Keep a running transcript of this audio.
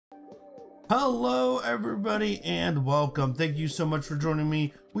Hello everybody and welcome. Thank you so much for joining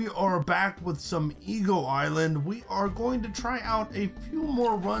me. We are back with some Eagle Island. We are going to try out a few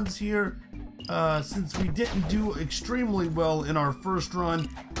more runs here since we didn't do extremely well in our first run,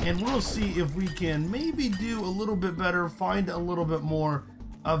 and we'll see if we can maybe do a little bit better, find a little bit more,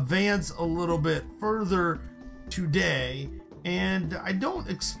 advance a little bit further today. And I don't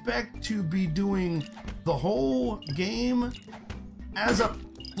expect to be doing the whole game as a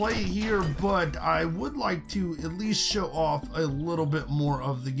play here, but I would like to at least show off a little bit more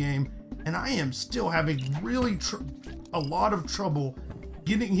of the game. And I am still having really a lot of trouble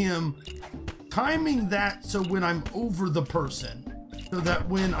getting him timing that so when I'm over the person, so that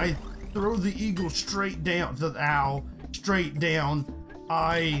when I throw the eagle straight down, the owl straight down,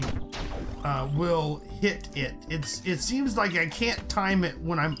 I will hit it. It seems like I can't time it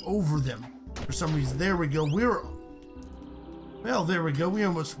when I'm over them for some reason. There we go. Well, there we go.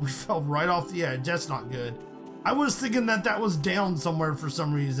 We fell right off the edge. That's not good. I was thinking that was down somewhere for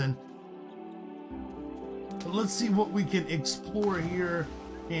some reason. But let's see what we can explore here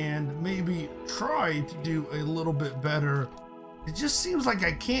and maybe try to do a little bit better. It just seems like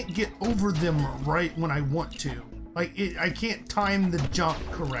I can't get over them right when I want to. Like, I can't time the jump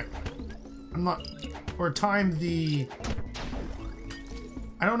correctly. Or time the...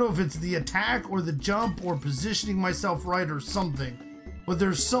 I don't know if it's the attack or the jump or positioning myself right or something, but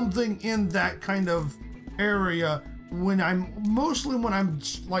there's something in that kind of area when I'm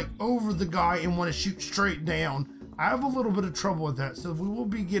like over the guy and want to shoot straight down. I have a little bit of trouble with that, so we will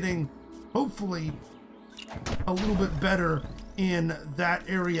be getting hopefully a little bit better in that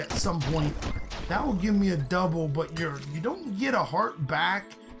area at some point. That will give me a double, but you don't get a heart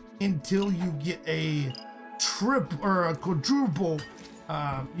back until you get a or a quadruple.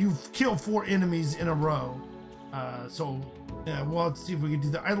 You've killed 4 enemies in a row. So yeah, well, let's see if we can do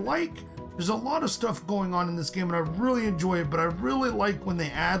that. There's a lot of stuff going on in this game and I really enjoy it, but I really like when they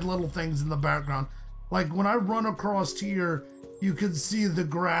add little things in the background. Like when I run across here, you can see the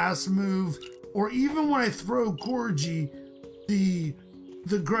grass move, or even when I throw Corgi, the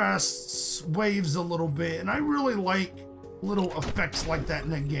grass waves a little bit, and I really like little effects like that in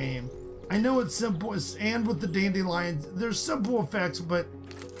the game. I know it's simple, and with the dandelions, there's simple effects, but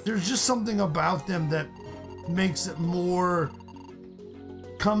there's just something about them that makes it more,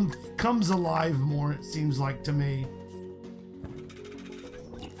 comes alive more, it seems like to me.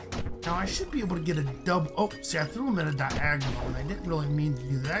 Now I should be able to get a double, oh, see, I threw him in a diagonal, and I didn't really mean to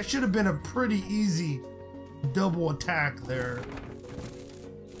do that. That should have been a pretty easy double attack there.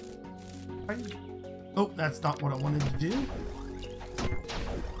 Oh, that's not what I wanted to do.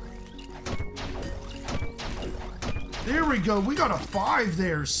 There we go. We got a 5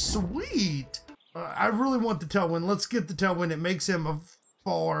 there. Sweet. I really want the tailwind. Let's get the tailwind. It makes him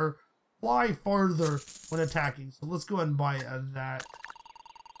fly farther when attacking. So let's go ahead and buy that.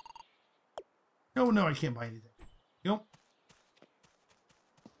 No, I can't buy anything. Nope.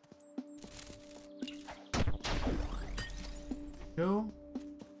 Go.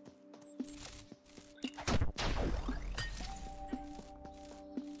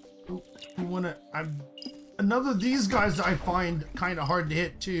 Oh, you wanna? These guys I find kind of hard to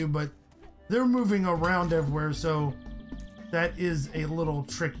hit too, but they're moving around everywhere, so that is a little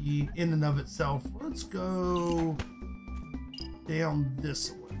tricky in and of itself. Let's go down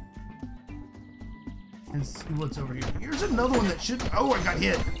this way and see what's over here. Here's another one that should... Oh, I got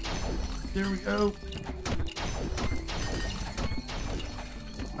hit. There we go.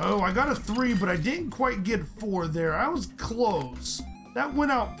 Oh, I got a 3, but I didn't quite get 4 there. I was close. That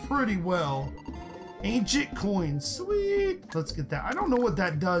went out pretty well. Ancient coins, sweet. Let's get that. I don't know what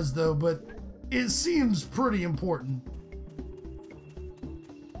that does though, but it seems pretty important.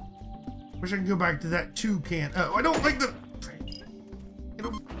 Wish I could go back to that toucan. Oh, I don't like the...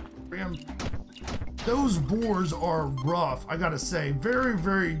 Those boars are rough, I gotta say. Very,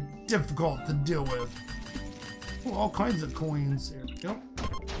 very difficult to deal with. Oh, all kinds of coins. There we go.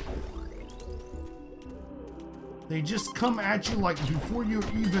 They just come at you like before you're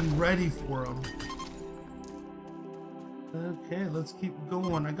even ready for them. Okay, let's keep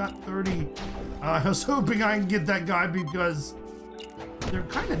going. I got 30. I was hoping I can get that guy because they're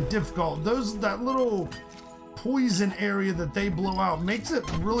kind of difficult. That little poison area that they blow out makes it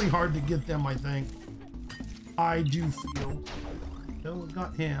really hard to get them, I think. I do feel. So I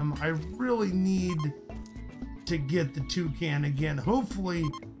got him. I really need to get the toucan again. Hopefully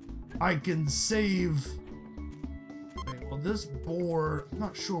I can save. Okay, well, this boar, I'm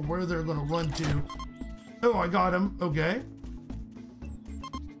not sure where they're going to run to. Oh, I got him. Okay.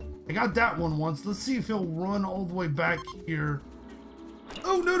 I got that one once. Let's see if he'll run all the way back here.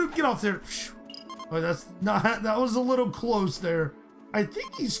 Oh, no, no, get off there. Oh, that's not, that was a little close there. I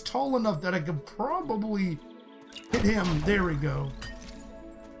think he's tall enough that I could probably hit him. There we go.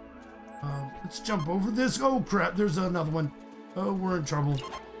 Let's jump over this. Oh, crap, there's another one. Oh, we're in trouble.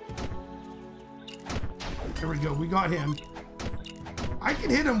 There we go, we got him. I can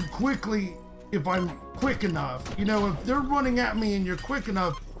hit him quickly if I'm quick enough. You know, if they're running at me and you're quick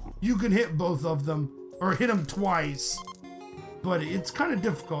enough, you can hit both of them or hit them twice. But it's kind of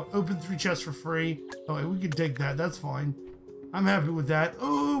difficult. Open 3 chests for free. Oh, we can take that. That's fine. I'm happy with that.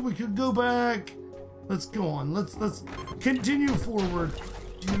 Oh, we could go back. Let's go on. Let's continue forward.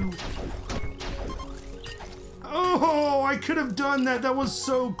 Oh, I could have done that. That was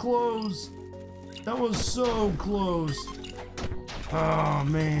so close. That was so close. Oh,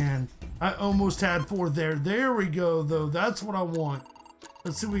 man. I almost had 4 there. There we go, though. That's what I want.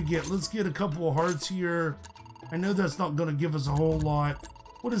 Let's see what we get. Let's get a couple of hearts here. I know that's not going to give us a whole lot.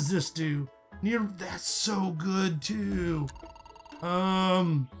 What does this do? That's so good, too.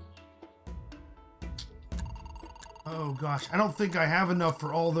 Oh, gosh. I don't think I have enough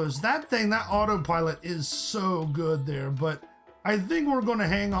for all those. That thing, that autopilot is so good there. But I think we're going to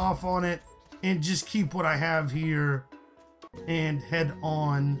hang off on it and just keep what I have here and head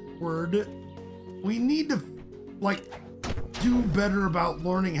onward. We need to, like, do better about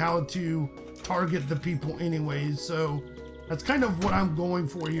learning how to target the people anyways, so that's kind of what I'm going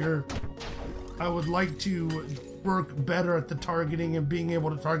for here. I would like to work better at the targeting and being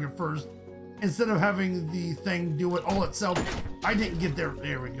able to target first instead of having the thing do it all itself. I didn't get there.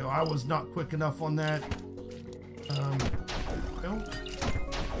 There we go. I was not quick enough on that. No.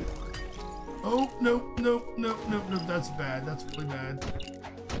 Oh, no, no, no, no, no. That's bad. That's really bad.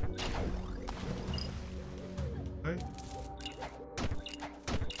 Okay.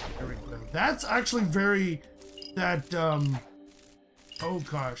 There we go. That's actually very, oh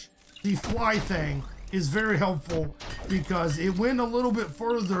gosh. The fly thing is very helpful because it went a little bit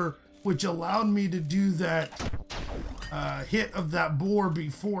further, which allowed me to do that hit of that boar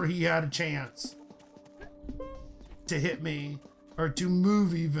before he had a chance to hit me, or to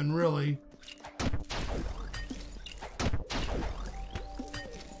move even, really.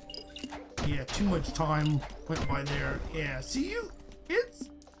 Yeah, too much time went by there. Yeah, see,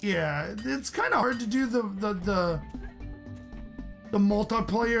 it's kind of hard to do the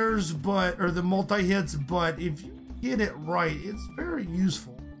multiplayers, or the multi-hits, but if you get it right, it's very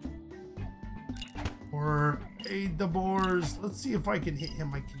useful. Or aid the boars. Let's see if I can hit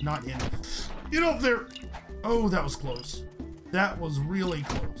him. I cannot hit him. Get up there! Oh, that was close. That was really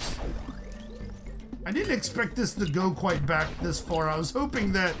close. I didn't expect this to go quite back this far. I was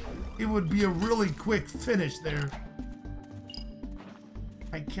hoping that it would be a really quick finish there.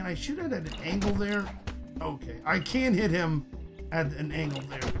 Can I shoot it at an angle there? Okay, I can hit him at an angle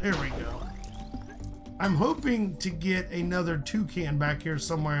there. There we go. I'm hoping to get another toucan back here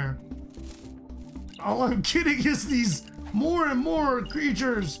somewhere. All I'm getting is these more and more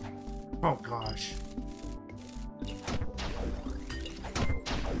creatures. Oh gosh.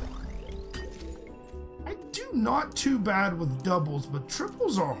 I do not too bad with doubles, but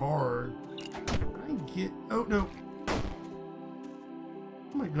triples are hard. Oh no.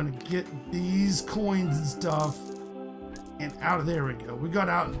 How am I gonna get these coins and stuff? And out of there we go. We got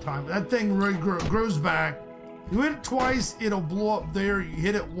out in time. That thing really grows back. You hit it twice, it'll blow up there. You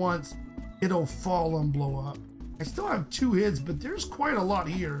hit it once, it'll fall and blow up. I still have 2 hits, but there's quite a lot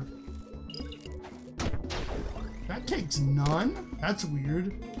here. That takes none? That's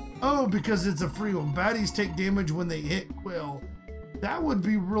weird. Oh, because it's a free one. Baddies take damage when they hit Quill. That would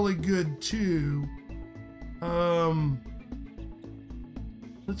be really good too.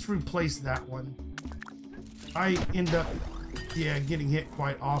 Let's replace that one. I end up, yeah, getting hit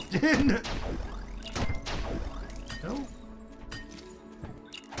quite often. No.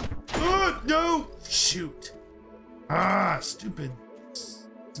 Oh, no! Shoot. Ah, stupid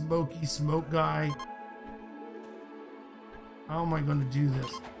smoky smoke guy. How am I going to do this?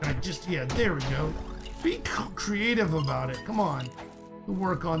 Can I just, yeah, there we go. Be creative about it. Come on. We'll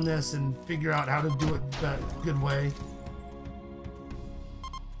work on this and figure out how to do it that good way.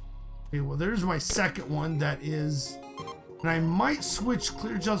 Okay, well, there's my second one. That is, and I might switch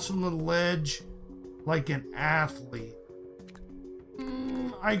clear jumps from the ledge like an athlete.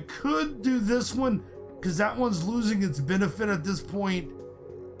 I could do this one because that one's losing its benefit at this point.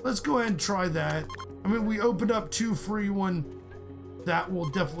 Let's go ahead and try that. I mean, we opened up 2 free one. That will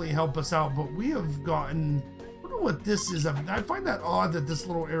definitely help us out, but we have gotten, I don't know what this is. I find that odd that this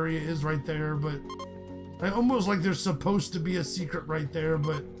little area is right there, but I almost like there's supposed to be a secret right there,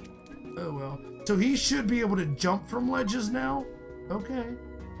 but oh well. So he should be able to jump from ledges now. Okay.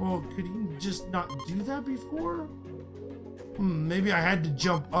 Well, could he just not do that before? Maybe I had to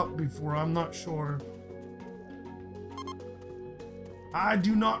jump up before. I'm not sure. I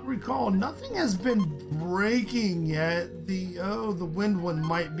do not recall. Nothing has been breaking yet. The wind one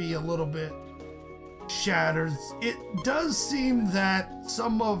might be a little bit shattered. It does seem that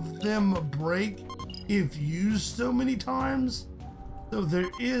some of them break if used so many times. So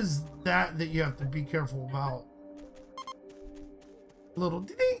there is that you have to be careful about. Little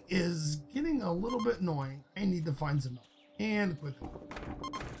ding is getting a little bit annoying. I need to find some and quickly.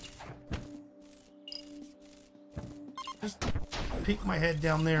 Just peek my head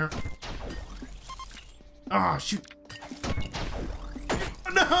down there. Ah, shoot.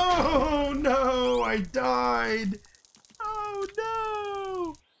 No, I died. Oh,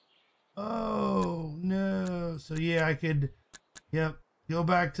 no. Oh, no. So, yeah, I could, yep, go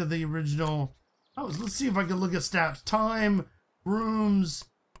back to the original. Let's see if I can look at stats. Time, rooms.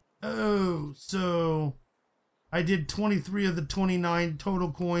 Oh, so I did 23 of the 29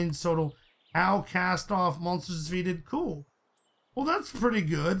 total coins, total. Owl cast off, monsters defeated. Cool. Well, that's pretty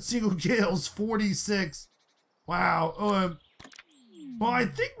good. Single kills, 46. Wow. Well, I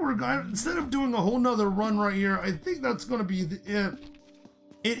think we're going, instead of doing a whole nother run right here, I think that's going to be it.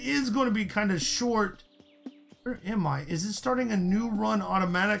 It is going to be kind of short. Where am I? Is it starting a new run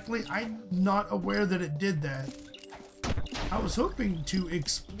automatically? I'm not aware that it did that. I was hoping to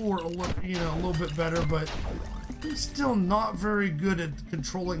explore a little bit better, but I'm still not very good at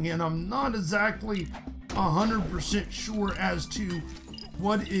controlling it. I'm not exactly 100% sure as to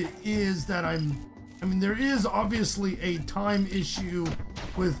what it is that I mean, there is obviously a time issue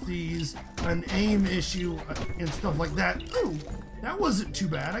with these, an aim issue and stuff like that. Ooh, that wasn't too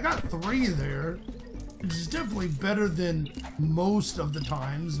bad. I got 3 there, which is definitely better than most of the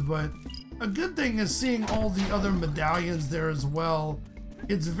times, but a good thing is seeing all the other medallions there as well.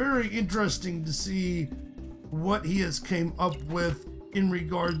 It's very interesting to see what he has came up with in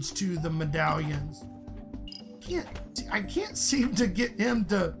regards to the medallions. I can't seem to get him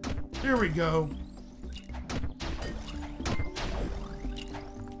to, there we go.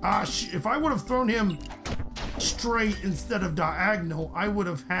 If I would have thrown him straight instead of diagonal, I would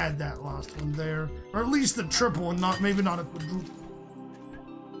have had that last one there, or at least the triple, and maybe not a quadruple.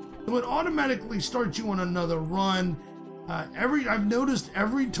 So it automatically starts you on another run. I've noticed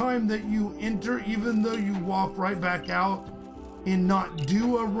every time that you enter, even though you walk right back out and not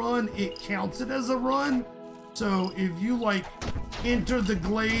do a run, it counts it as a run. So if you like enter the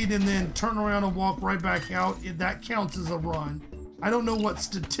glade and then turn around and walk right back out, that counts as a run. I don't know what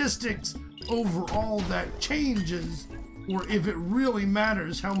statistics overall that changes, or if it really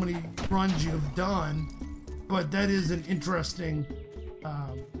matters how many runs you've done, but that is an interesting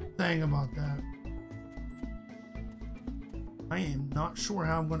thing about that. I am not sure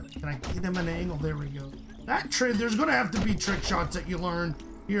how I'm gonna, can I get him an angle? There we go. That trick, there's gonna have to be trick shots that you learn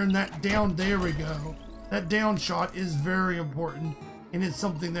here, and that down, there we go. That down shot is very important, and it's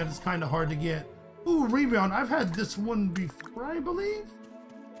something that is kind of hard to get. Ooh, rebound. I've had this one before, I believe.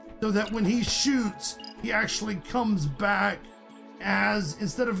 So that when he shoots, he actually comes back as,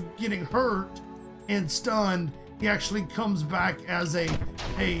 instead of getting hurt and stunned, he actually comes back as a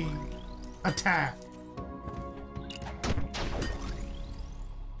attack.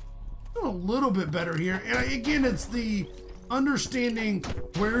 Doing a little bit better here. And again, it's the understanding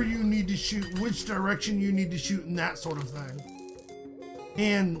where you need to shoot, which direction you need to shoot, and that sort of thing.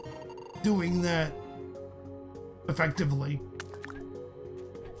 And doing that effectively.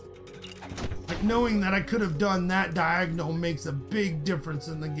 Like knowing that I could have done that diagonal makes a big difference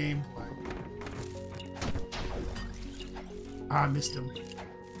in the gameplay. I missed him.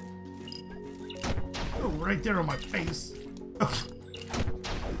 Oh, right there on my face.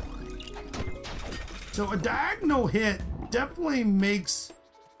 So a diagonal hit definitely makes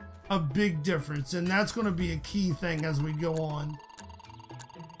a big difference, and that's going to be a key thing as we go on.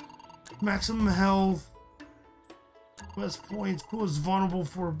 Maximum health, quest points, coolest vulnerable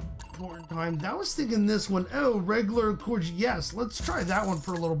for important time. That was thinking this one. Oh, regular chords. Yes, let's try that one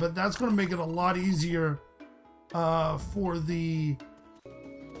for a little bit. That's going to make it a lot easier for the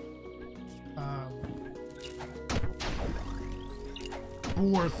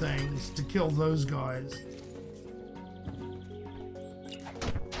boar things to kill those guys.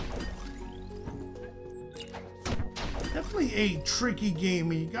 Definitely a tricky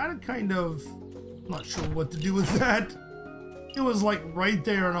game, and you gotta kind of, I'm not sure what to do with that. It was like right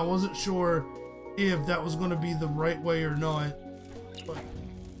there, and I wasn't sure if that was going to be the right way or not. But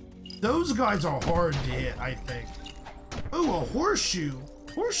those guys are hard to hit, I think. Oh, a horseshoe.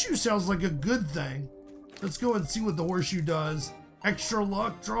 Horseshoe sounds like a good thing. Let's go and see what the horseshoe does. Extra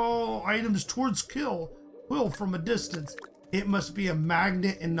luck, draw items towards quill from a distance. It must be a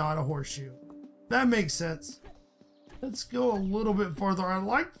magnet and not a horseshoe. That makes sense. Let's go a little bit farther. I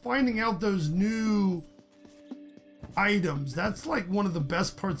like finding out those new items. That's like one of the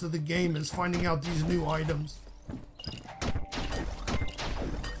best parts of the game, is finding out these new items.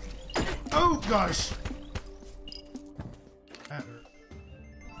 Oh gosh. That hurt.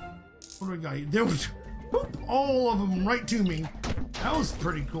 What do we got here? There was all of them right to me. That was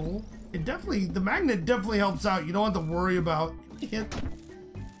pretty cool. It definitely, the magnet definitely helps out. You don't have to worry about hit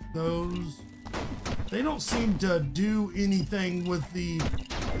those. They don't seem to do anything with the,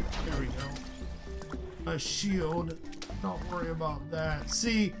 there we go, a shield. Don't worry about that.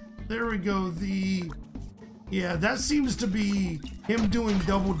 See, there we go. Yeah, that seems to be him doing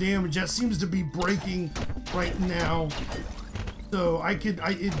double damage. That seems to be breaking right now. So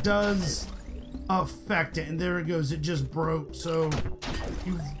it does affect it, and there it goes. It just broke. So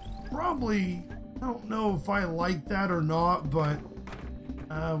you probably, I don't know if I like that or not, but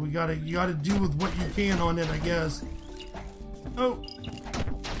you gotta do with what you can on it, I guess. Oh.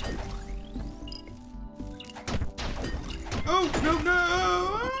 Oh, no, no.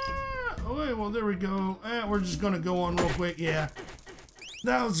 Ah! Okay, well, there we go. We're just gonna go on real quick. Yeah.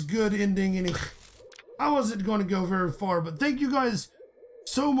 That was good ending. And I wasn't going to go very far, but thank you guys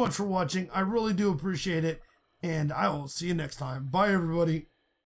so much for watching. I really do appreciate it. And I will see you next time. Bye, everybody.